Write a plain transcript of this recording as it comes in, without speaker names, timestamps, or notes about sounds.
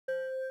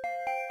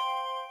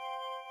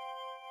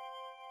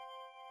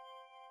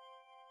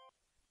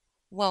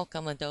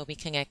Welcome, Adobe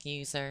Connect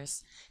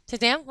users.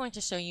 Today I'm going to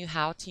show you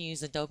how to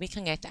use Adobe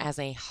Connect as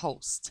a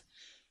host.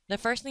 The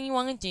first thing you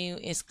want to do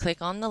is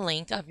click on the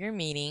link of your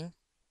meeting,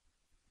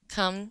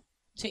 come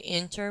to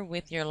enter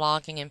with your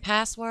login and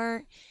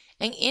password,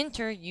 and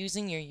enter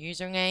using your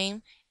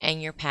username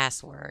and your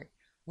password.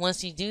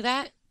 Once you do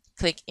that,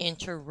 click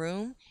Enter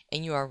Room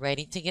and you are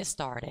ready to get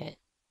started.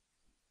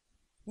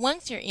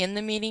 Once you're in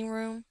the meeting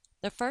room,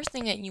 the first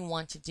thing that you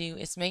want to do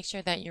is make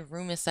sure that your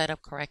room is set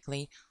up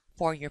correctly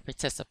for your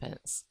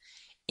participants.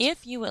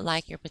 If you would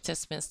like your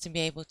participants to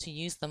be able to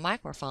use the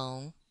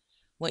microphone,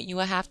 what you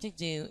will have to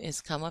do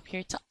is come up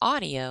here to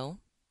Audio,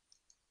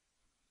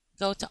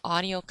 go to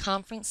Audio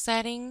Conference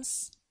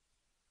Settings,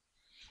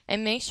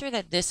 and make sure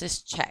that this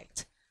is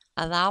checked.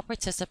 Allow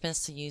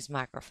participants to use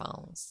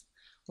microphones.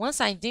 Once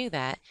I do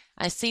that,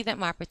 I see that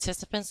my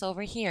participants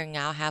over here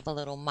now have a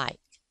little mic.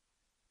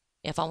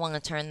 If I want to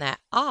turn that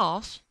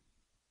off,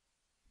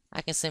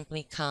 I can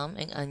simply come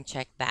and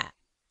uncheck that.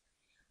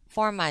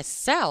 For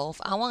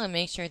myself, I want to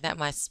make sure that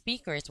my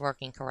speaker is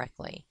working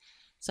correctly.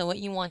 So what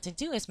you want to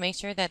do is make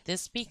sure that this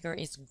speaker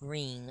is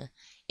green.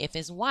 If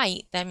it's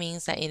white, that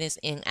means that it is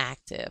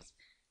inactive.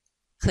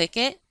 Click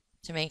it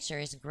to make sure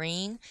it's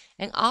green,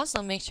 and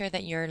also make sure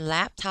that your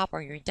laptop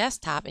or your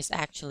desktop is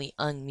actually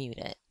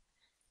unmuted.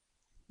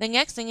 The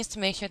next thing is to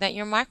make sure that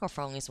your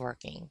microphone is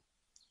working.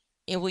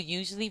 It will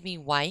usually be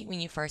white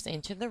when you first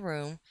enter the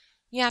room.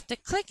 You have to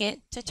click it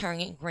to turn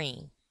it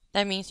green.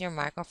 That means your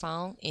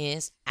microphone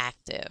is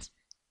active.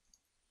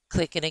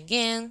 Click it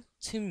again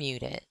to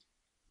mute it.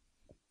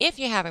 If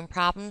you're having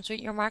problems with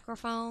your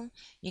microphone,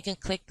 you can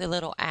click the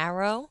little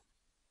arrow.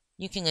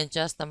 You can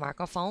adjust the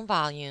microphone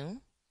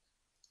volume.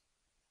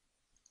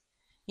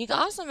 You can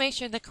also make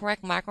sure the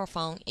correct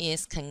microphone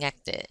is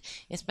connected,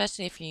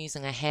 especially if you're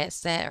using a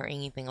headset or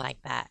anything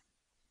like that.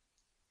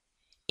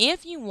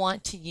 If you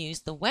want to use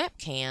the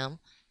webcam,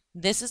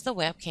 this is the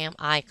webcam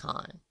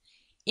icon.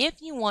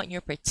 If you want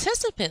your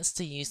participants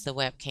to use the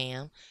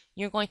webcam,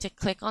 you're going to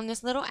click on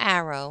this little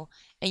arrow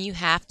and you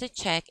have to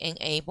check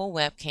Enable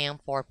Webcam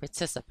for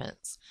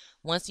Participants.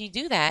 Once you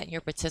do that,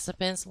 your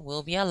participants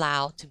will be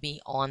allowed to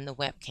be on the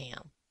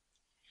webcam.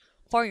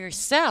 For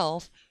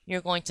yourself,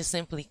 you're going to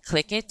simply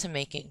click it to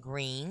make it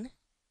green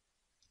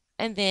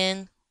and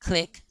then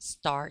click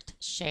Start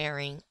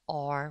Sharing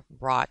or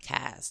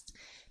Broadcast.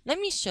 Let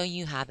me show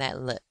you how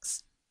that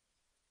looks.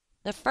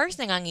 The first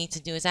thing I need to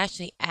do is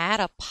actually add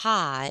a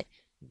pod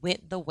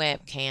with the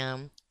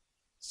webcam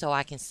so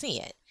I can see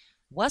it.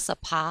 What's a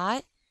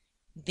pod?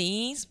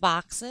 These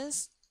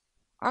boxes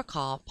are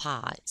called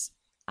pods.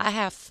 I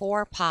have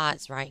 4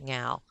 pods right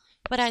now,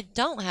 but I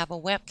don't have a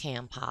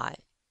webcam pod.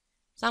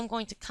 So I'm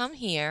going to come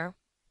here,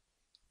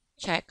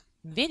 check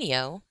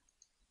video,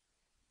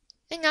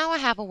 and now I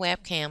have a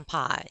webcam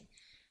pod.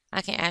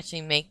 I can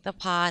actually make the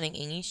pod in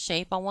any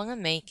shape I want to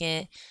make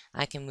it.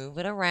 I can move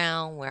it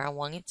around where I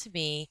want it to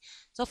be.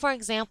 So for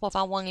example, if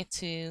I wanted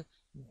to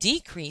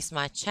decrease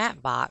my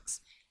chat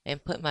box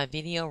and put my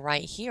video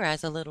right here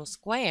as a little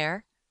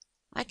square,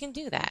 I can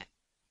do that.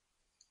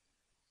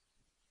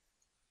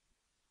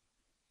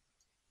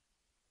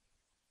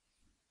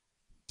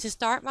 To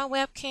start my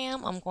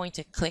webcam, I'm going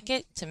to click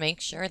it to make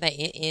sure that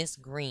it is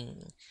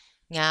green.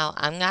 Now,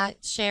 I'm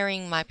not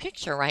sharing my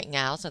picture right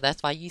now, so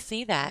that's why you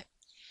see that.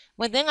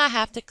 But then I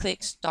have to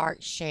click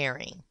Start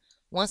Sharing.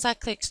 Once I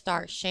click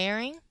Start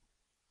Sharing,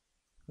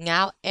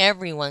 now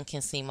everyone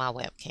can see my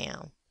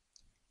webcam.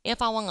 If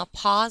I want to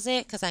pause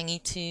it because I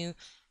need to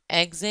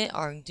exit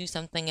or do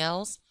something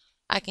else,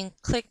 I can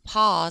click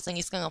pause and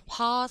it's going to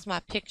pause my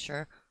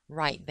picture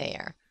right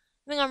there.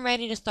 Then I'm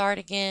ready to start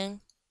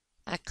again.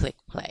 I click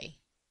play.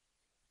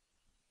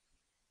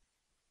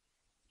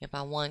 If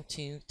I want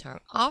to turn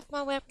off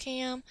my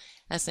webcam,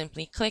 I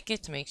simply click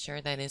it to make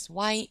sure that it's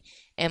white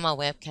and my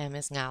webcam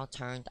is now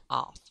turned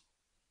off.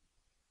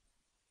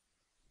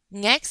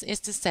 Next is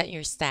to set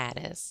your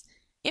status.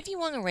 If you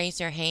want to raise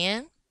your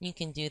hand, you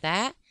can do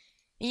that.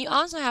 And you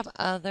also have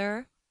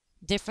other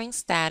different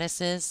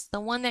statuses. The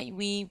one that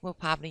we will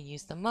probably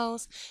use the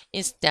most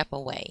is step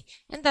away.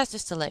 And that's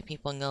just to let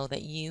people know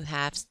that you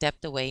have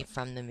stepped away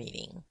from the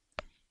meeting.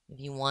 If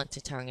you want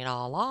to turn it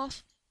all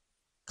off,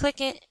 click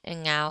it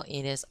and now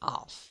it is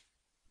off.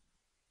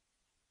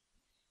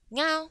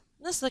 Now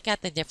let's look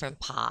at the different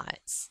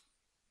pods.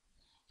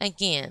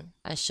 Again,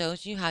 I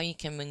showed you how you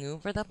can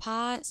maneuver the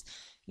pods.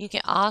 You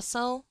can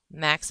also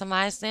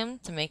maximize them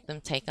to make them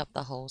take up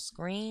the whole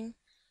screen,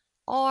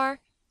 or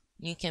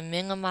you can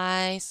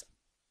minimize,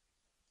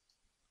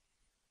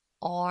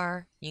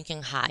 or you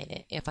can hide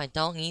it. If I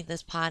don't need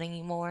this pod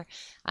anymore,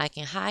 I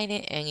can hide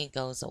it and it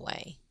goes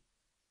away.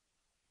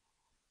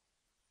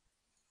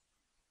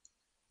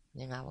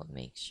 Then I will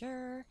make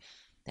sure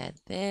that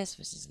this,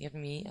 which is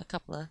giving me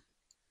a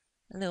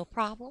little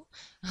problem,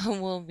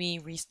 will be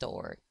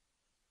restored.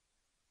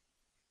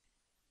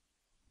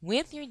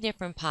 With your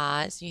different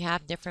pods, you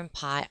have different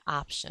pod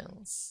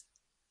options.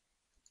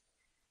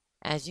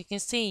 As you can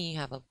see, you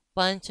have a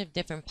bunch of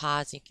different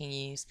pods you can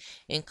use,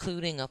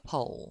 including a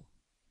poll.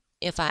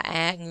 If I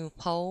add new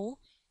poll,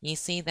 You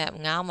see that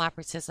now my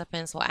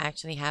participants will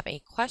actually have a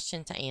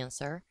question to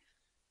answer.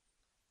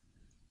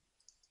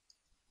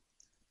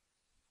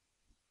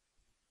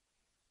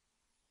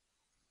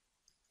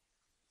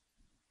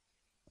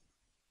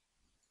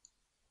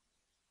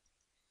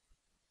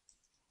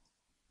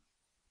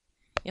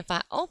 If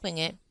I open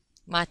it,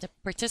 my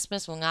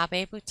participants will not be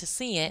able to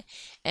see it,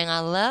 and I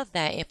love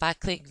that if I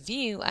click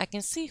view, I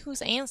can see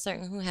who's answered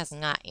and who has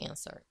not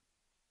answered.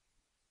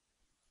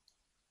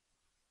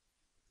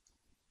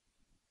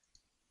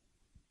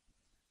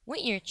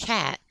 With your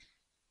chat,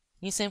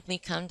 you simply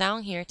come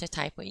down here to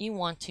type what you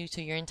want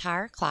to your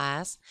entire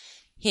class,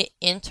 hit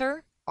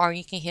enter, or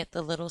you can hit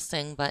the little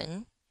send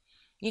button.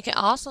 You can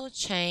also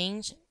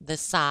change the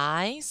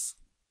size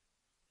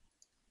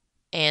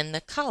and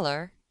the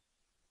color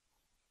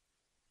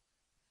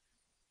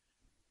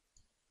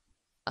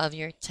of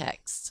your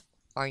text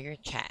or your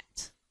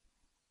chat.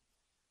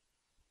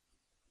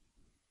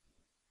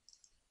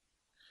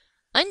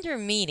 Under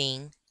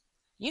meeting,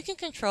 you can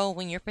control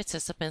when your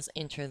participants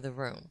enter the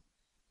room.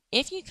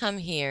 If you come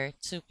here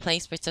to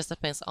place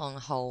participants on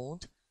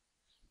hold,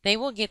 they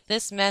will get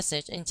this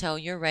message until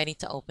you're ready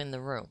to open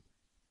the room.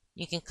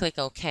 You can click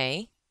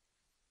OK.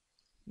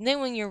 Then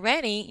when you're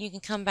ready, you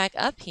can come back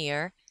up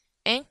here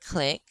and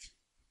click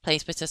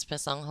place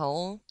participants on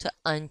hold to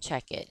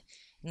uncheck it.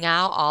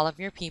 Now all of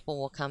your people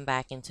will come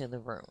back into the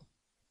room.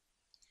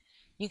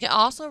 You can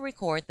also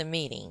record the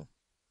meeting.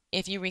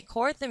 If you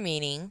record the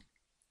meeting,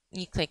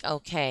 you click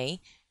OK,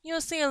 you'll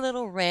see a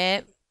little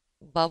red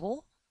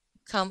bubble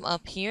come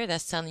up here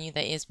that's telling you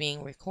that it's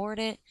being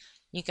recorded.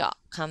 You can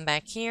come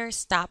back here,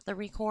 stop the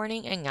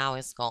recording, and now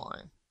it's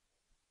gone.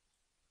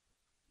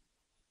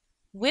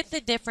 With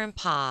the different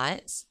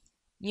pods,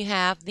 you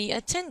have the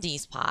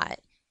attendees pod.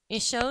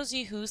 It shows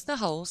you who's the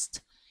host,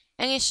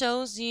 and it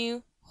shows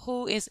you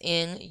who is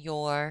in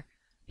your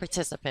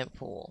participant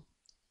pool.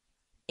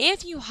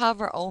 If you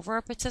hover over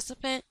a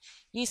participant,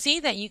 you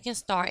see that you can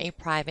start a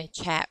private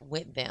chat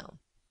with them.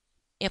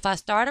 If I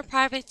start a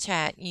private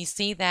chat, you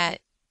see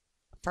that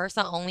first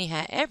I only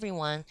had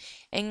everyone,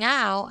 and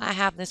now I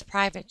have this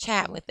private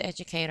chat with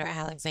Educator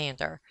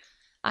Alexander.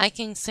 I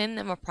can send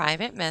them a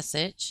private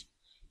message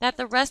that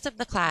the rest of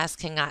the class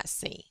cannot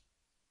see.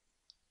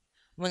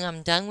 When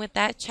I'm done with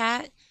that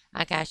chat,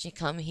 I can actually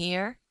come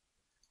here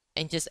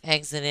and just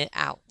exit it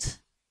out.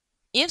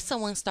 If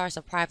someone starts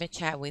a private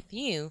chat with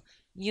you,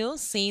 you'll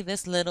see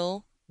this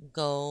little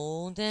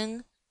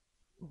golden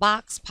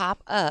box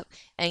pop up,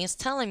 and it's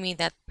telling me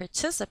that the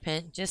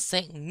participant just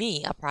sent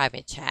me a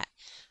private chat.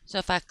 So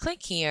if I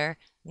click here,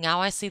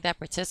 now I see that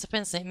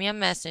participant sent me a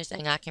message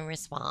and I can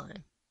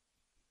respond.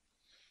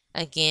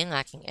 Again,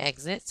 I can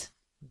exit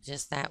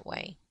just that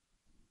way.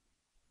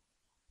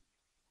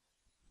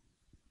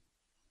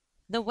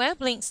 The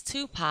Web Links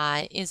to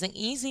pod is an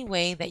easy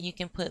way that you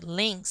can put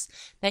links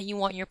that you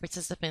want your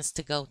participants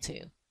to go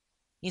to.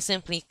 You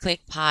simply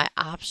click pod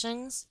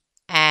options,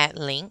 add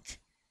link,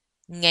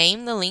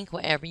 name the link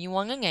whatever you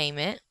want to name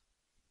it,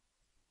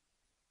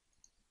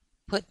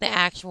 put the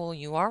actual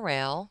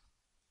URL,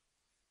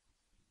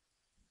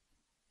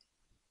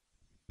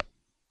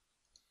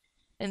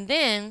 and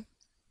then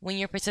when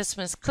your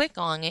participants click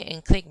on it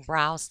and click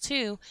browse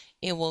to,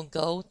 it will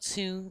go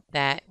to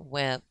that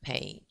web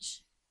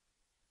page.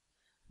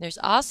 There's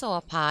also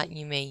a pod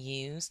you may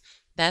use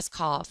that's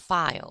called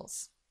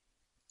files.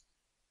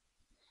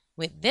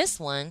 With this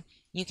one,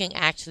 you can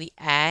actually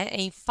add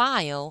a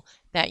file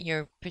that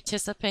your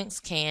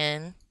participants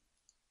can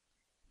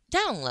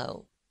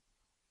download.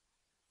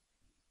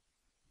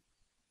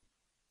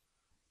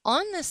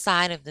 On the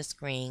side of the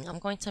screen, I'm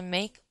going to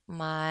make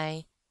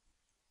my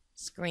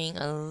screen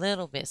a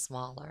little bit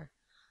smaller.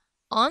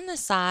 On the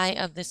side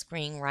of the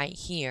screen right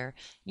here,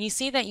 you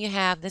see that you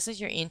have, this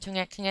is your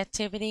internet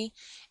connectivity,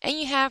 and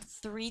you have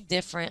 3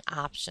 different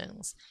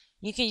options.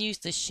 You can use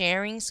the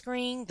sharing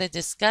screen, the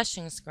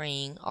discussion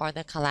screen, or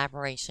the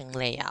collaboration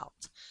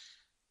layout.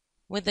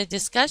 With the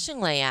discussion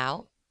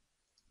layout,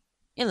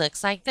 it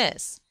looks like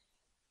this.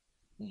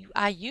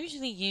 I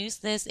usually use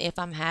this if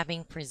I'm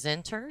having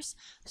presenters,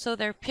 so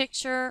their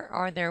picture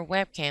or their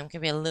webcam can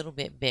be a little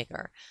bit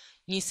bigger.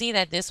 You see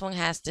that this one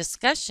has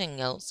discussion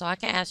notes, so I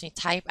can actually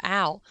type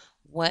out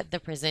what the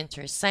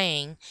presenter is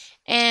saying,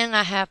 and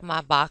I have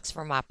my box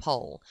for my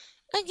poll.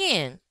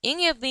 Again,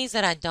 any of these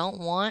that I don't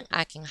want,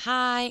 I can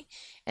hide,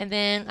 and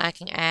then I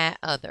can add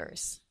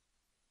others.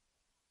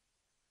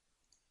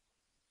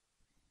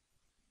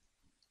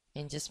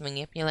 And just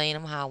manipulate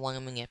them how I want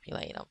to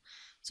manipulate them.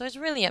 So it's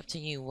really up to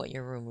you what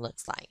your room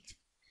looks like.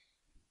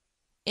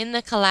 In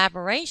the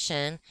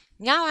collaboration,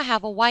 now I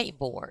have a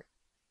whiteboard.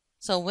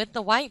 So with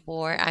the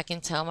whiteboard, I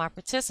can tell my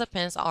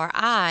participants or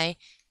I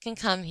can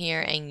come here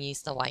and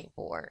use the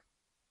whiteboard.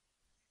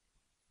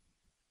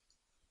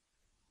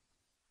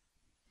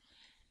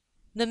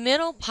 The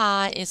middle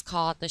pod is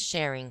called the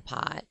sharing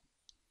pod.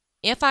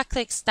 If I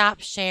click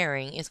stop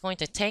sharing, it's going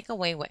to take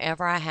away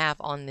whatever I have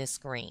on this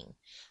screen.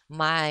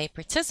 My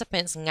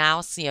participants now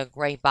see a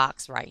gray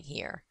box right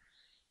here.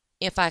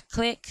 If I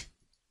click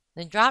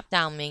the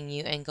drop-down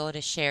menu and go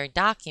to share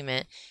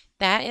document,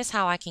 that is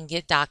how I can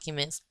get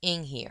documents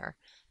in here.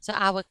 So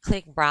I would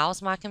click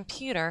Browse My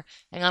Computer,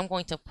 and I'm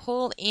going to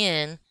pull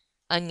in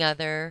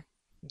another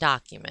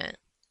document.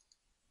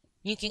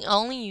 You can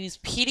only use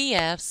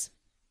PDFs,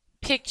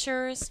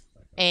 pictures,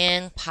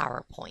 and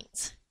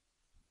PowerPoint.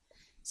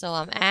 So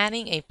I'm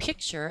adding a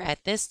picture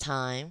at this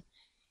time,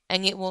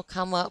 and it will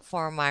come up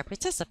for my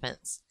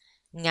participants.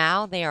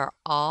 Now they are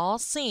all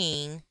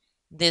seeing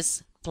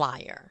this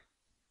flyer.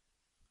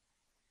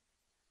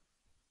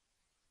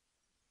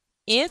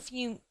 If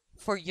you,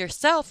 for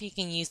yourself, you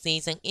can use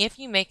these, and if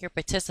you make your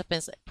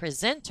participants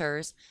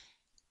presenters,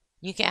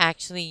 you can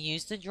actually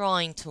use the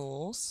drawing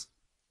tools.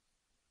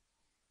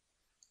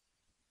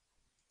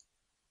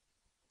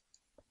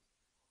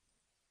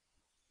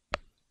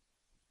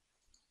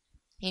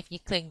 If you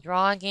click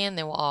draw again,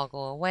 they will all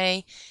go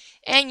away,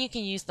 and you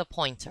can use the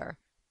pointer.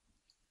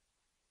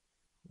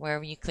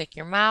 Wherever you click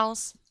your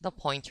mouse, the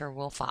pointer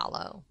will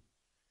follow.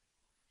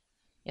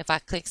 If I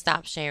click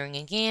stop sharing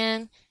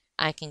again,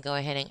 I can go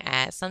ahead and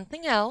add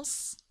something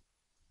else,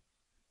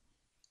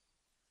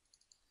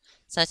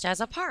 such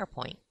as a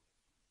PowerPoint.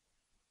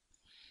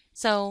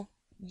 So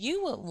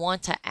you would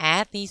want to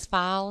add these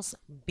files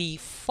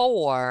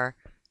before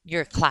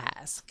your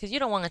class, because you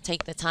don't want to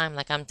take the time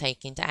like I'm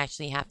taking to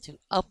actually have to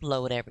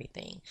upload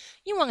everything.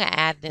 You want to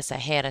add this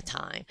ahead of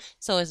time,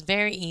 so it's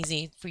very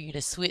easy for you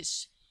to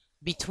switch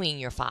between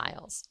your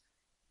files.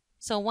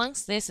 So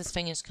once this is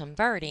finished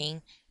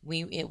converting,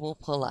 it will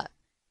pull up.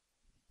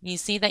 You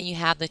see that you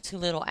have the two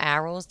little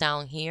arrows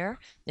down here.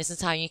 This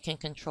is how you can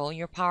control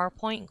your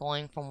PowerPoint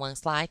going from one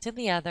slide to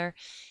the other.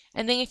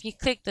 And then if you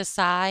click the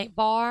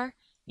sidebar,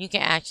 you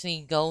can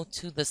actually go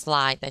to the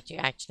slide that you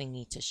actually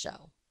need to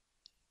show.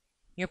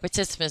 Your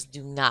participants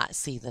do not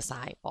see the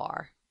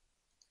sidebar.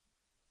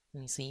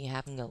 You see you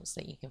have notes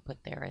that you can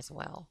put there as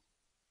well.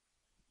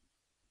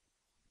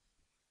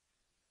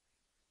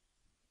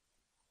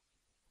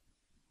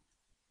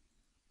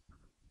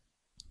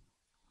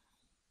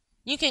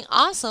 You can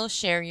also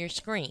share your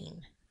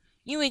screen.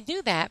 You would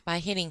do that by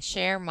hitting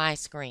Share My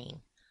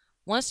Screen.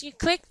 Once you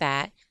click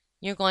that,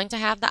 you're going to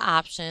have the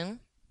option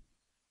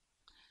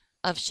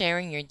of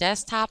sharing your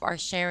desktop or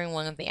sharing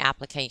one of the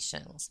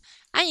applications.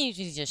 I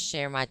usually just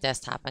share my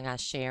desktop, and I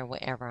share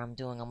whatever I'm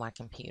doing on my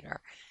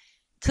computer.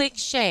 Click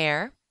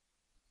Share,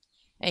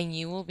 and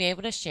you will be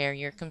able to share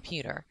your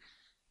computer.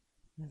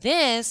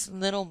 This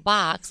little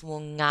box will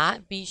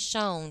not be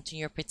shown to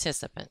your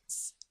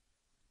participants.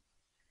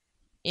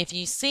 If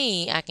you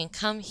see, I can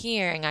come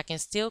here and I can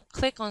still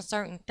click on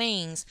certain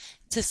things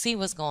to see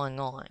what's going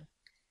on.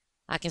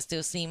 I can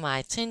still see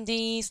my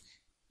attendees.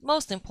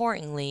 Most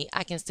importantly,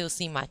 I can still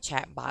see my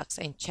chat box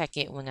and check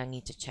it when I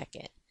need to check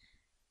it.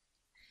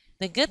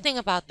 The good thing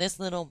about this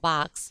little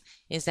box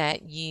is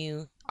that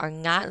you are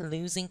not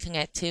losing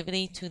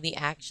connectivity to the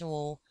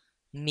actual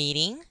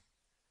meeting,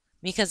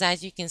 because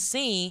as you can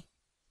see,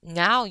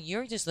 now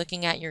you're just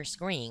looking at your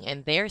screen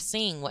and they're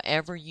seeing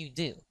whatever you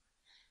do.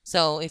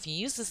 So if you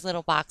use this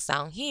little box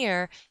down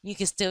here, you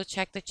can still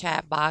check the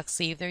chat box,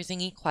 see if there's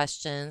any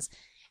questions,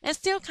 and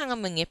still kind of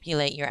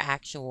manipulate your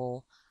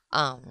actual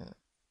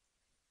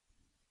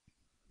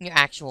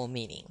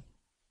meeting.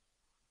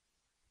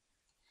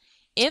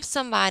 If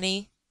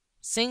somebody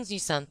sends you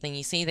something,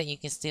 you see that you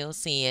can still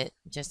see it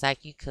just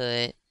like you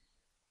could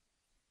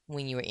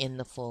when you were in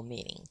the full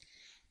meeting.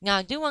 Now,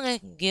 I do want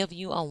to give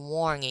you a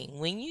warning.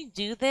 When you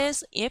do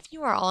this, if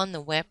you are on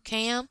the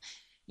webcam,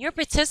 your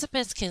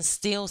participants can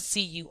still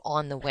see you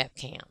on the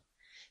webcam.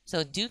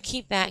 So do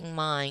keep that in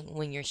mind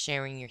when you're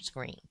sharing your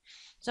screen.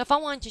 So if I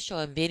wanted to show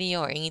a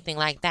video or anything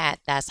like that,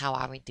 that's how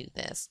I would do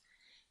this.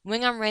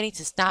 When I'm ready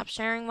to stop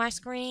sharing my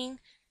screen,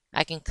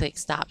 I can click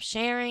Stop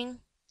Sharing,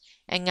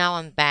 and now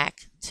I'm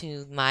back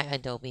to my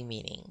Adobe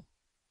meeting.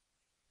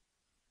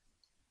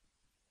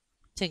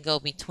 To go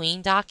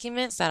between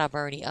documents that I've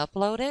already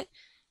uploaded,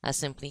 I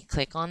simply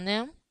click on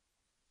them,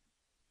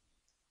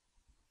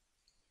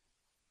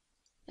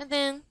 and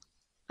then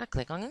I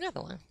click on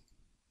another one.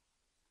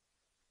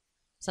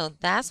 So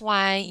that's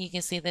why you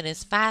can see that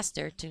it's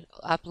faster to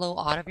upload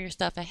all of your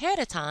stuff ahead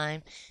of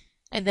time,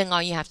 and then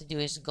all you have to do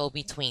is go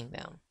between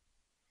them.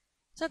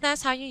 So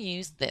that's how you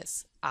use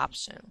this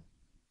option.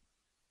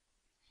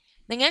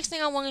 The next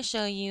thing I want to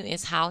show you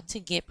is how to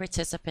get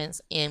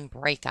participants in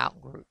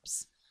breakout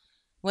groups.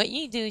 What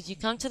you do is you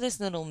come to this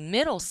little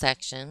middle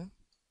section,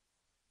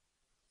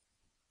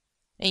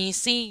 and you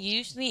see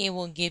usually it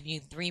will give you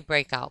 3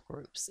 breakout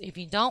groups. If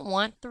you don't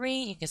want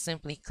 3, you can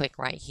simply click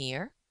right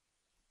here.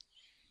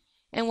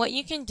 And what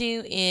you can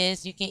do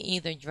is you can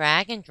either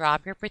drag and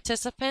drop your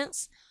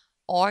participants,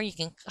 or you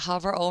can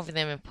hover over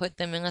them and put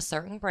them in a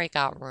certain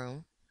breakout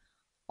room,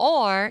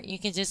 or you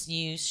can just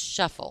use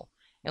shuffle.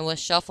 And what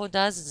shuffle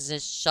does is it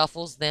just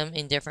shuffles them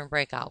in different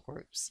breakout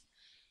groups.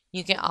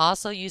 You can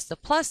also use the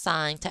plus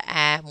sign to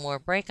add more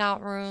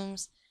breakout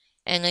rooms,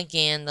 and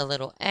again the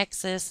little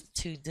X's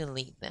to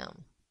delete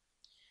them.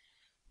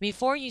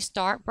 Before you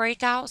start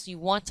breakouts, you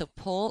want to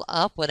pull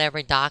up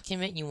whatever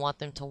document you want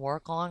them to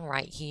work on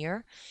right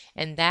here.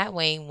 And that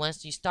way,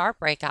 once you start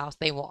breakouts,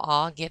 they will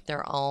all get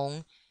their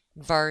own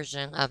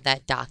version of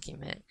that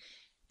document.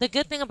 The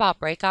good thing about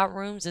breakout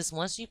rooms is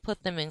once you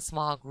put them in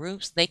small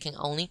groups, they can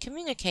only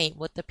communicate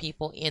with the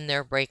people in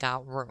their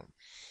breakout room.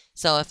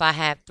 So if I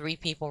have 3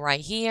 people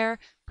right here,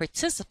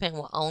 participant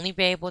will only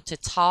be able to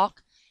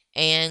talk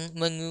and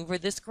maneuver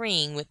the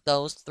screen with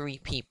those 3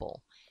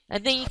 people.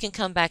 And then you can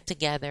come back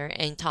together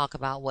and talk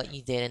about what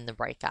you did in the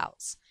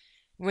breakouts.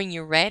 When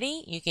you're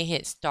ready, you can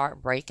hit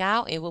Start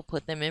Breakout. It will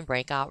put them in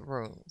breakout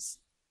rooms.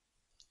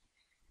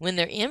 When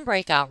they're in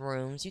breakout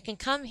rooms, you can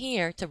come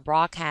here to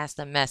broadcast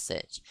a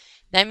message.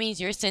 That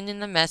means you're sending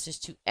the message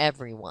to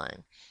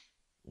everyone.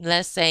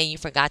 Let's say you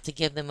forgot to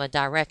give them a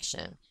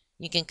direction.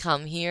 You can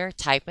come here,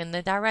 type in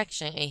the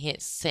direction, and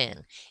hit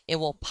Send. It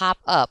will pop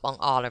up on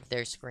all of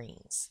their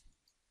screens.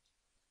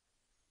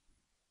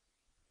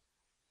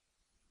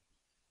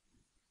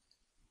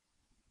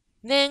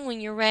 Then when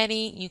you're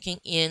ready, you can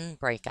end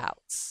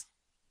breakouts.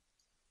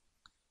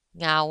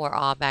 Now we're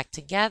all back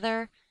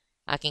together.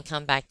 I can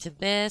come back to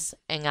this,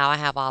 and now I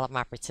have all of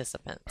my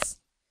participants.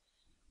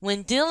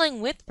 When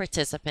dealing with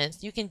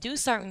participants, you can do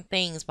certain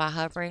things by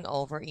hovering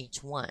over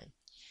each one.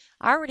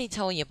 I already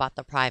told you about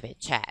the private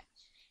chat.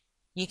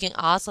 You can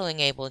also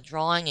enable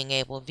drawing,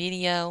 enable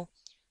video.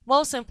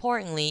 Most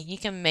importantly, you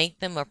can make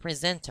them a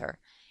presenter.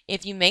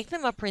 If you make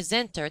them a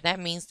presenter, that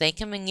means they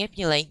can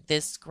manipulate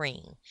this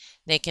screen.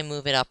 They can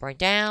move it up or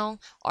down,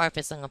 or if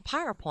it's on a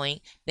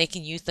PowerPoint, they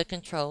can use the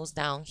controls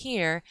down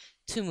here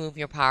to move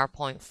your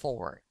PowerPoint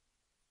forward.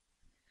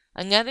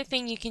 Another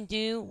thing you can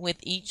do with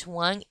each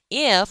one,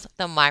 if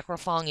the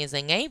microphone is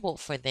enabled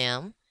for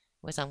them,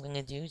 which I'm going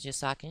to do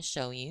just so I can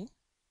show you,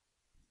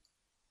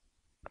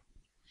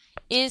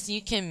 is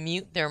you can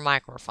mute their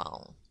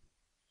microphone.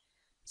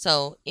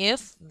 So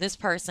if this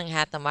person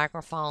had the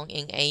microphone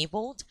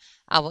enabled,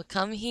 I would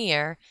come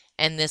here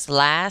and this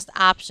last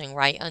option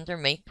right under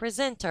Make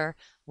Presenter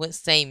would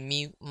say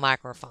Mute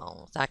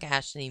Microphone. So I can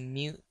actually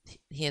mute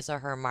his or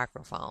her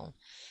microphone.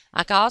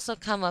 I can also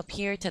come up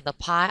here to the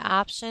pie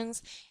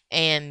options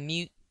and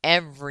mute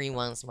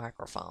everyone's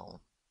microphone.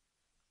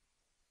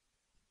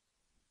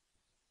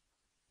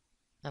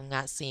 I'm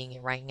not seeing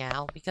it right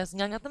now because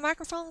none of the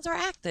microphones are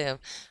active.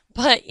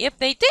 But if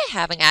they did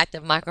have an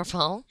active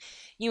microphone,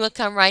 you would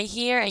come right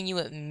here and you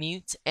would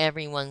mute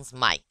everyone's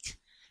mic.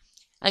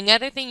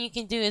 Another thing you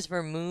can do is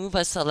remove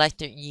a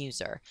selected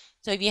user.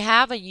 So if you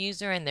have a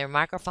user and their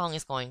microphone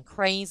is going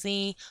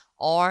crazy,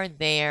 or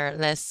their,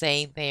 let's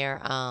say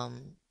their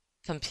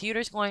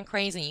computer's going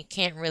crazy and you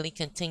can't really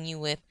continue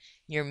with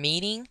your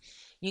meeting,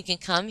 you can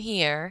come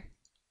here,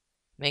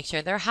 make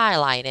sure they're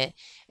highlighted,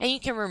 and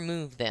you can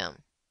remove them.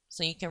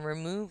 So you can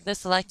remove the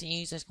selected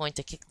user, is going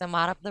to kick them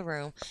out of the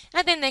room,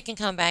 and then they can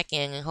come back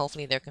in and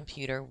hopefully their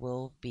computer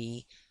will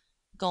be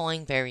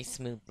going very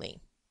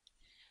smoothly.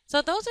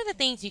 So those are the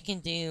things you can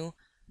do.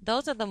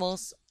 Those are the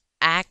most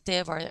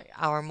active or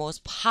our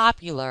most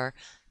popular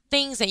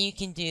things that you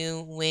can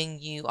do when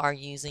you are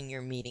using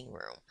your meeting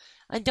room.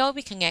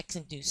 Adobe Connect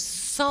can do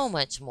so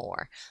much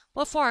more.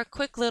 But for a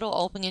quick little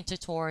opening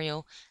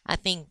tutorial, I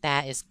think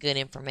that is good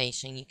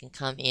information. You can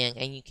come in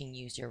and you can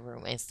use your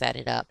room and set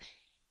it up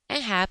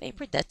and have a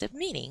productive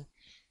meeting.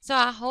 So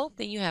I hope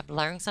that you have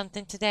learned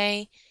something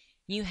today.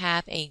 You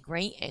have a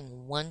great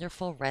and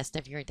wonderful rest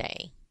of your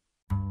day.